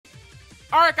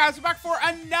Alright guys, we're back for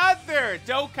another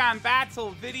Dokkan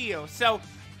Battle video. So,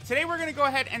 today we're going to go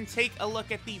ahead and take a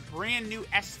look at the brand new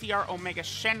STR Omega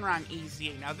Shenron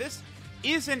EZA. Now this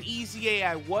is an EZA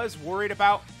I was worried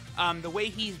about. The way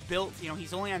he's built, you know,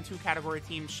 he's only on 2 category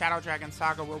teams, Shadow Dragon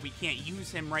Saga where we can't use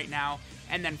him right now,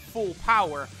 and then Full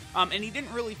Power. And he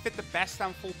didn't really fit the best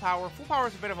on Full Power. Full Power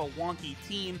is a bit of a wonky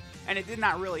team, and it did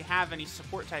not really have any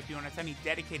support type units, any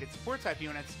dedicated support type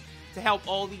units, to help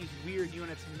all these weird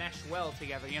units mesh well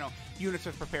together. You know, units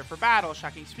with Prepare for Battle,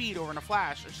 Shocking Speed, Over in a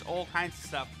Flash, just all kinds of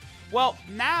stuff. Well,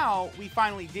 now we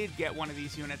finally did get one of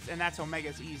these units, and that's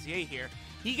Omega's EZA here.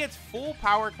 He gets full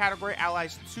power category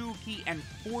allies, 2 key, and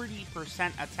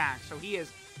 40% attack. So he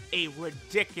is a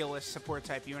ridiculous support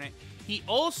type unit. He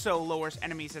also lowers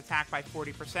enemies' attack by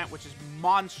 40%, which is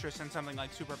monstrous in something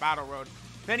like Super Battle Road.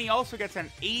 Then he also gets an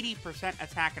 80%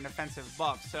 attack and defensive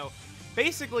buff. So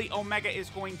basically, Omega is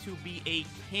going to be a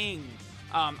king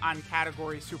on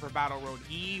category Super Battle Road.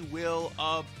 He will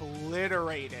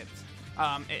obliterate it,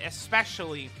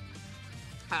 especially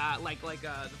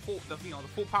the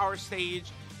full power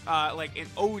stage, like an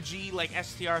OG like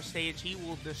STR stage. He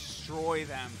will destroy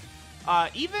them.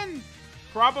 Even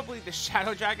probably the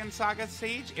Shadow Dragon Saga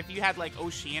stage, if you had like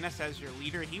Oceanus as your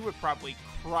leader, he would probably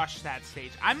crush that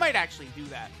stage. I might actually do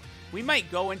that. We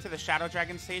might go into the Shadow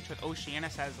Dragon stage with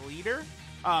Oceanus as leader,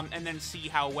 and then see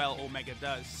how well Omega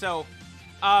does. So,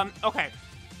 okay.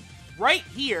 Right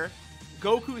here,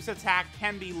 Goku's attack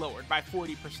can be lowered by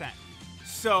 40%.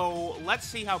 So, let's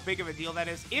see how big of a deal that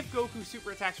is. If Goku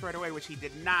super attacks right away, which he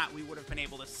did not, we would have been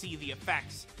able to see the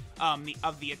effects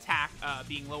of the attack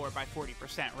being lowered by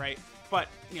 40%, right? But,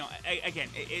 you know, again,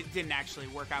 it didn't actually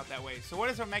work out that way. So, what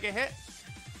does Omega hit?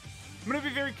 I'm going to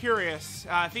be very curious.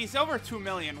 If he's over 2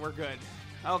 million, we're good.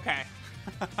 Okay.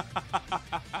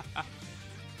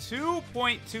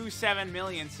 2.27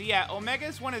 million. So, yeah, Omega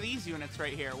is one of these units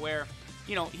right here where,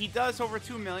 you know, he does over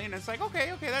 2 million. It's like,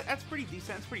 okay, that's pretty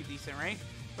decent. That's pretty decent, right?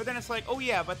 But then it's like, oh,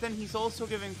 yeah, but then he's also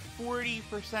giving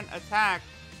 40% attack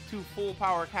to full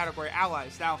power category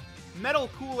allies. Now, Metal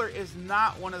Cooler is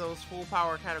not one of those full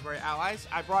power category allies.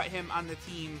 I brought him on the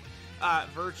team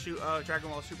Virtue of Dragon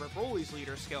Ball Super Broly's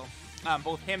leader skill.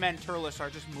 Both him and Turles are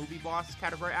just movie boss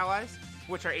category allies,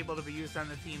 which are able to be used on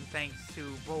the team thanks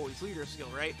to Broly's leader skill,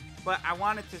 right? But I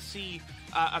wanted to see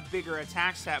a bigger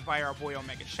attack stat by our boy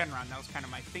Omega Shenron. That was kind of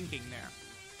my thinking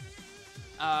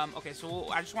there. Okay, so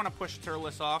I just want to push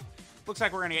Turles off. Looks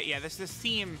like we're gonna get, yeah, this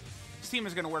team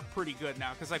is gonna work pretty good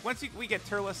now, because like once we get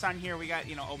Turles on here, we got,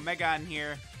 you know, Omega on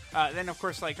here. Then of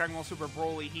course, like Dragon Ball Super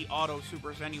Broly, he auto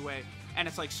supers anyway, and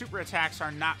it's like super attacks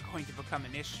are not going to become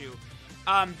an issue.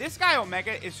 This guy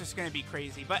Omega is just going to be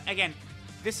crazy. But again,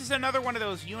 this is another one of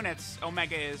those units,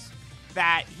 Omega is,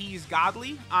 that he's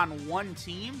godly on one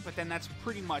team, but then that's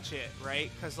pretty much it, right?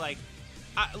 Because like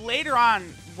later on,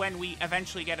 when we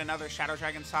eventually get another Shadow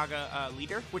Dragon Saga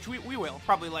leader, which we will,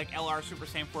 probably like LR Super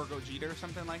Saiyan 4 Gogeta or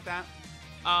something like that,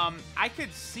 I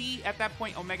could see at that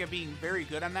point Omega being very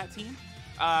good on that team.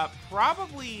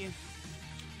 Probably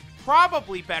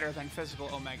better than physical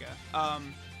Omega.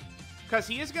 Because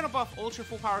he is going to buff Ultra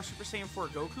Full Power Super Saiyan 4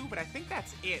 Goku, but I think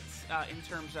that's it in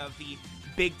terms of the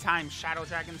big-time Shadow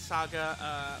Dragon Saga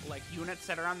like units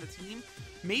that are on the team.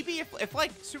 Maybe if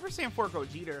like Super Saiyan 4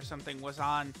 Gogeta or something was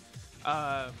on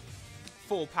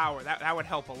full power, that would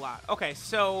help a lot. Okay,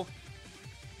 so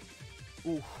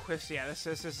ooh, this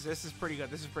is pretty good.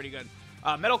 This is pretty good.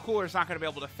 Metal Cooler is not going to be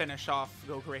able to finish off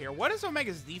Goku right here. What is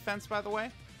Omega's defense, by the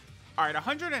way? All right,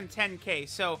 110k.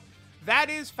 So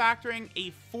that is factoring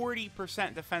a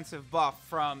 40% defensive buff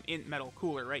from Int Metal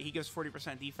Cooler, right? He gives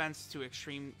 40% defense to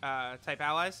extreme type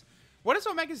allies. What is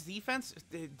Omega's defense?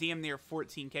 Damn near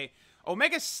 14k.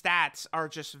 Omega's stats are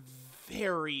just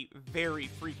very, very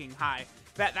freaking high.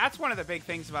 That's one of the big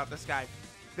things about this guy.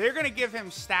 They're going to give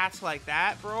him stats like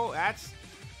that, bro.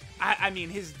 I mean,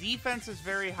 his defense is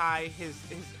very high. His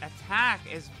attack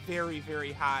is very,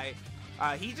 very high.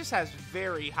 He just has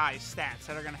very high stats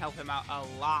that are going to help him out a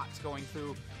lot going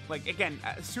through, like, again,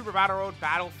 Super Battle Road,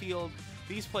 Battlefield,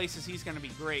 these places he's going to be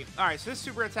great. All right, so this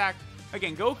super attack,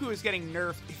 again, Goku is getting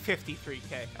nerfed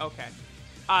 53k. Okay.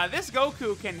 This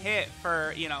Goku can hit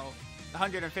for, you know,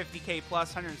 150k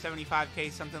plus,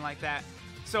 175k, something like that.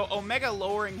 So Omega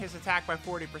lowering his attack by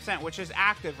 40%, which is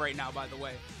active right now, by the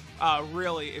way,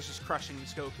 really is just crushing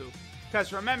this Goku.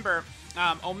 Because remember,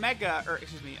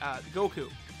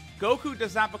 Goku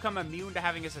does not become immune to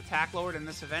having his attack lowered in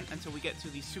this event until we get to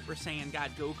the Super Saiyan God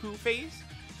Goku phase.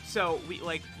 So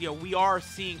we are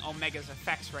seeing Omega's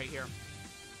effects right here.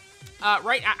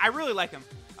 Right, I really like him.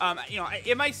 You know,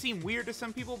 it might seem weird to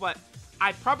some people, but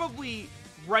I probably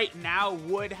right now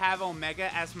would have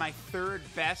Omega as my third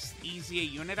best EZA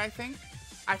unit, I think.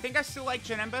 I think I still like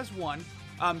Janemba as 1.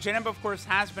 Janemba, of course,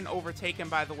 has been overtaken,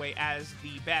 by the way, as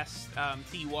the best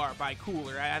TUR by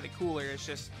Cooler. I think Cooler is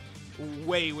just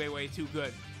way, way, way too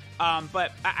good.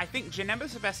 But I think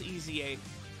Janemba's the best EZA.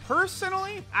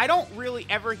 Personally, I don't really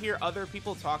ever hear other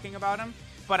people talking about him,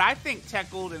 but I think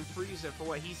Tech Gold and Frieza, for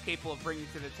what he's capable of bringing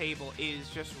to the table, is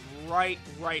just right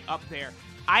up there.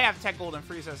 I have Tech Gold and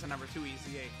Frieza as the number 2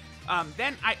 EZA.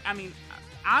 Then, I mean,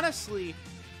 honestly,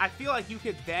 I feel like you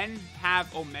could then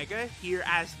have Omega here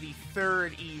as the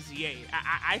 3rd EZA.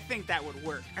 I think that would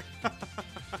work.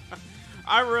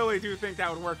 I really do think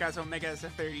that would work as Omega as the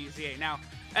 3rd EZA. Now,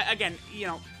 again, you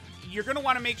know, you're going to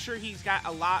want to make sure he's got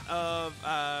a lot of,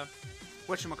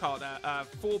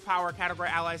 full power category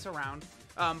allies around.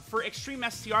 For Extreme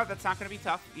STR, that's not going to be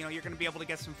tough. You know, you're going to be able to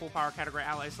get some full power category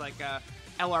allies like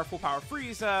LR full power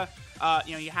Frieza.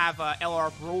 You know, you have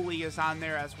LR Broly is on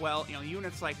there as well. You know,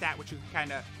 units like that, which you can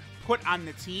kind of put on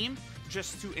the team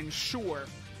just to ensure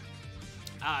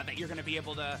that you're going to be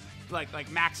able to like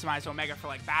maximize Omega for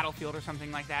like Battlefield or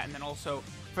something like that, and then also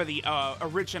for the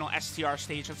original STR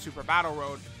stage of Super Battle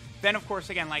Road. Then, of course,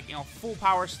 again, like, you know, full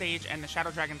power stage and the Shadow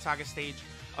Dragon Saga stage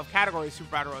of category Super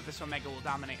Battle Road, this Omega will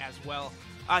dominate as well.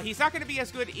 He's not going to be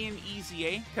as good in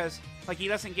EZA because, like, he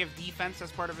doesn't give defense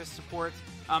as part of his support.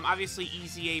 Obviously,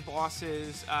 EZA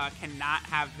bosses cannot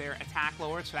have their attack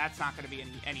lowered, so that's not going to be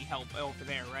any help over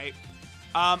there, right?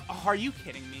 Are you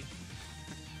kidding me?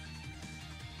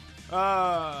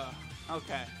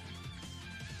 Okay.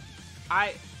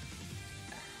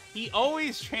 He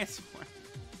always transforms.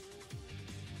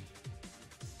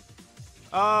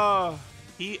 Oh,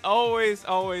 he always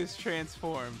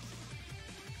transforms.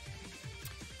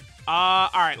 All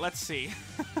right, let's see.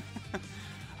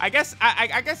 I guess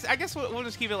we'll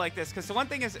just keep it like this, because the one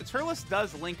thing is Turles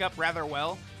does link up rather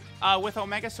well with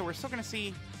Omega, so we're still gonna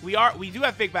see we do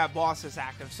have Big Bad Bosses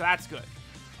active, so that's good.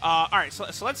 All right, so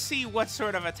let's see what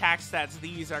sort of attack stats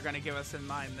these are gonna give us in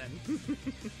mind then.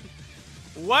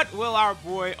 What will our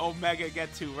boy Omega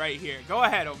get to right here? Go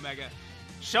ahead, Omega.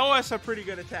 Show us a pretty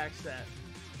good attack stat.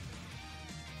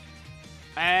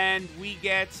 And we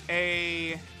get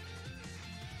a...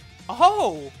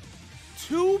 Oh!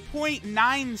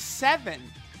 2.97.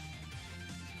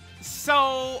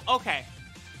 So, okay.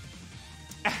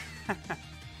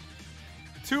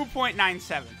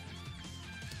 2.97.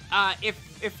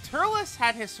 If Turles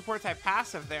had his support type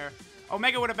passive there,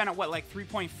 Omega would have been at what, like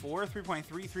 3.4, 3.3,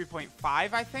 3.5,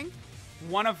 I think?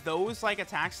 One of those, like,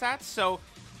 attack stats. So,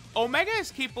 Omega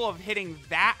is capable of hitting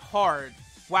that hard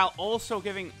while also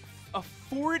giving a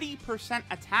 40%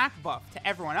 attack buff to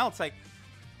everyone else. Like,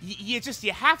 you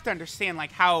have to understand,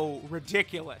 like, how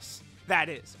ridiculous that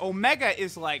is. Omega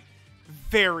is, like,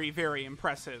 very, very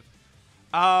impressive.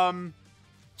 Wow.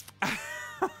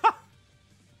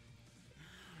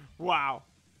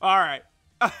 All right.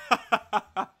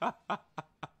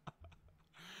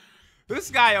 This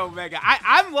guy, Omega.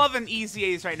 I'm loving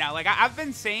EZAs right now. Like, I've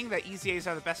been saying that EZAs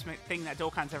are the best thing that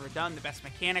Dokkan's ever done, the best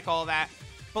mechanic, all that.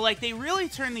 But, like, they really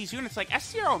turn these units, like,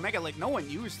 STR Omega, like, no one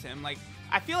used him. Like,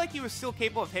 I feel like he was still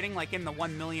capable of hitting, like, in the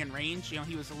 1 million range. You know,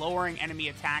 he was lowering enemy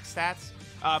attack stats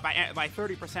by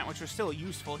 30%, which was still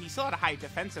useful. He still had a high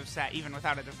defensive stat, even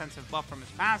without a defensive buff from his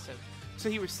passive. So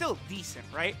he was still decent,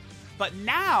 right? But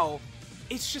now,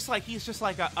 it's just like, he's just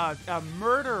like a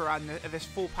murderer on this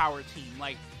full power team.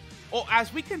 Like,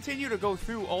 as we continue to go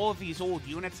through all of these old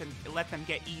units and let them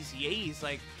get EZAs,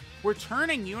 like, we're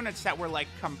turning units that were, like,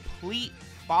 complete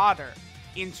fodder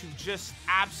into just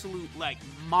absolute, like,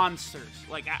 monsters.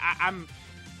 Like,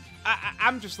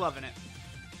 I'm just loving it.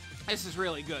 This is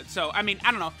really good. So, I mean,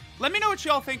 I don't know. Let me know what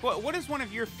y'all think. What is one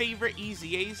of your favorite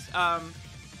EZAs?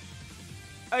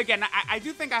 Again, I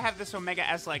do think I have this Omega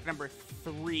as, like, number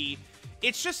 3.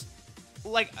 It's just,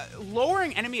 like,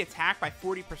 lowering enemy attack by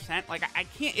 40%. Like, I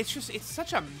can't, it's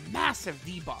such a massive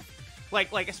debuff.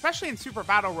 Like, especially in Super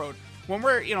Battle Road, when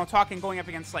we're, you know, talking going up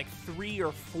against, like, 3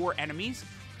 or 4 enemies,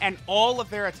 and all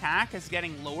of their attack is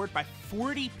getting lowered by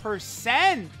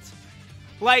 40%.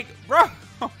 Like, bro.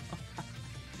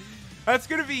 That's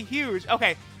going to be huge.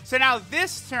 Okay, so now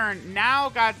this turn, now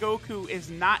God Goku is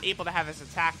not able to have his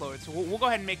attack lowered. So we'll go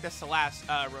ahead and make this the last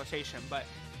rotation. But,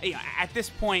 you know, at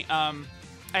this point,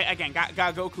 again,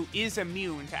 God Goku is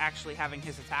immune to actually having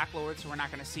his attack lowered. So we're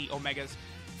not going to see Omega's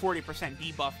 40%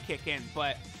 debuff kick in.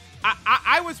 But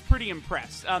I was pretty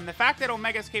impressed. The fact that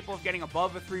Omega is capable of getting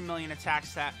above a 3 million attack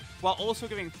stat while also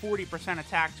giving 40%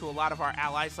 attack to a lot of our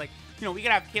allies. Like, you know, we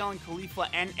could have Kale and Khalifa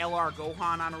and LR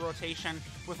Gohan on a rotation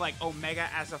with, like, Omega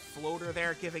as a floater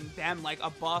there, giving them, like,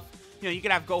 a buff. you know, you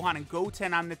could have Gohan and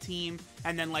Goten on the team,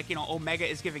 and then, like, you know, Omega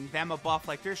is giving them a buff.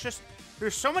 Like, there's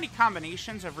so many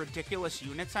combinations of ridiculous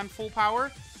units on full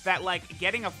power that, like,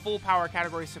 getting a full power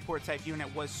category support type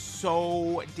unit was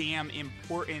so damn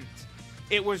important.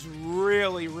 It was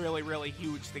really, really, really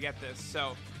huge to get this.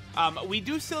 So, we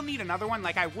do still need another one.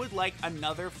 Like, I would like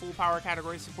another full power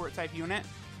category support type unit.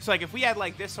 So, like, if we had,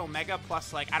 like, this Omega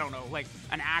plus, like, I don't know, like,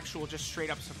 an actual just straight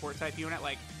up support type unit,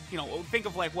 like, you know, think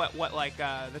of, like, what like,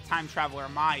 the Time Traveler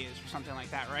Mai is or something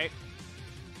like that, right?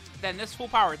 Then this full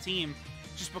power team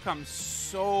just becomes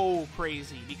so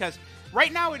crazy, because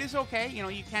right now it is okay. You know,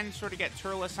 you can sort of get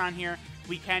Turles on here.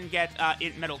 We can get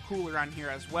Metal Cooler on here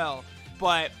as well.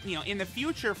 But, you know, in the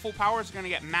future, full power is going to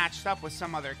get matched up with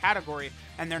some other category,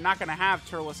 and they're not going to have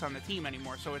Turles on the team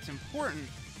anymore. So it's important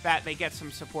that they get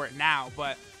some support now.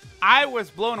 But I was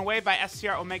blown away by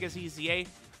STR Omega's EZA.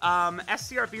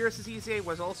 STR Beerus' EZA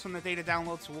was also in the data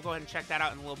download, so we'll go ahead and check that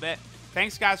out in a little bit.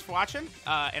 Thanks, guys, for watching,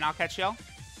 and I'll catch y'all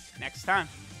next time.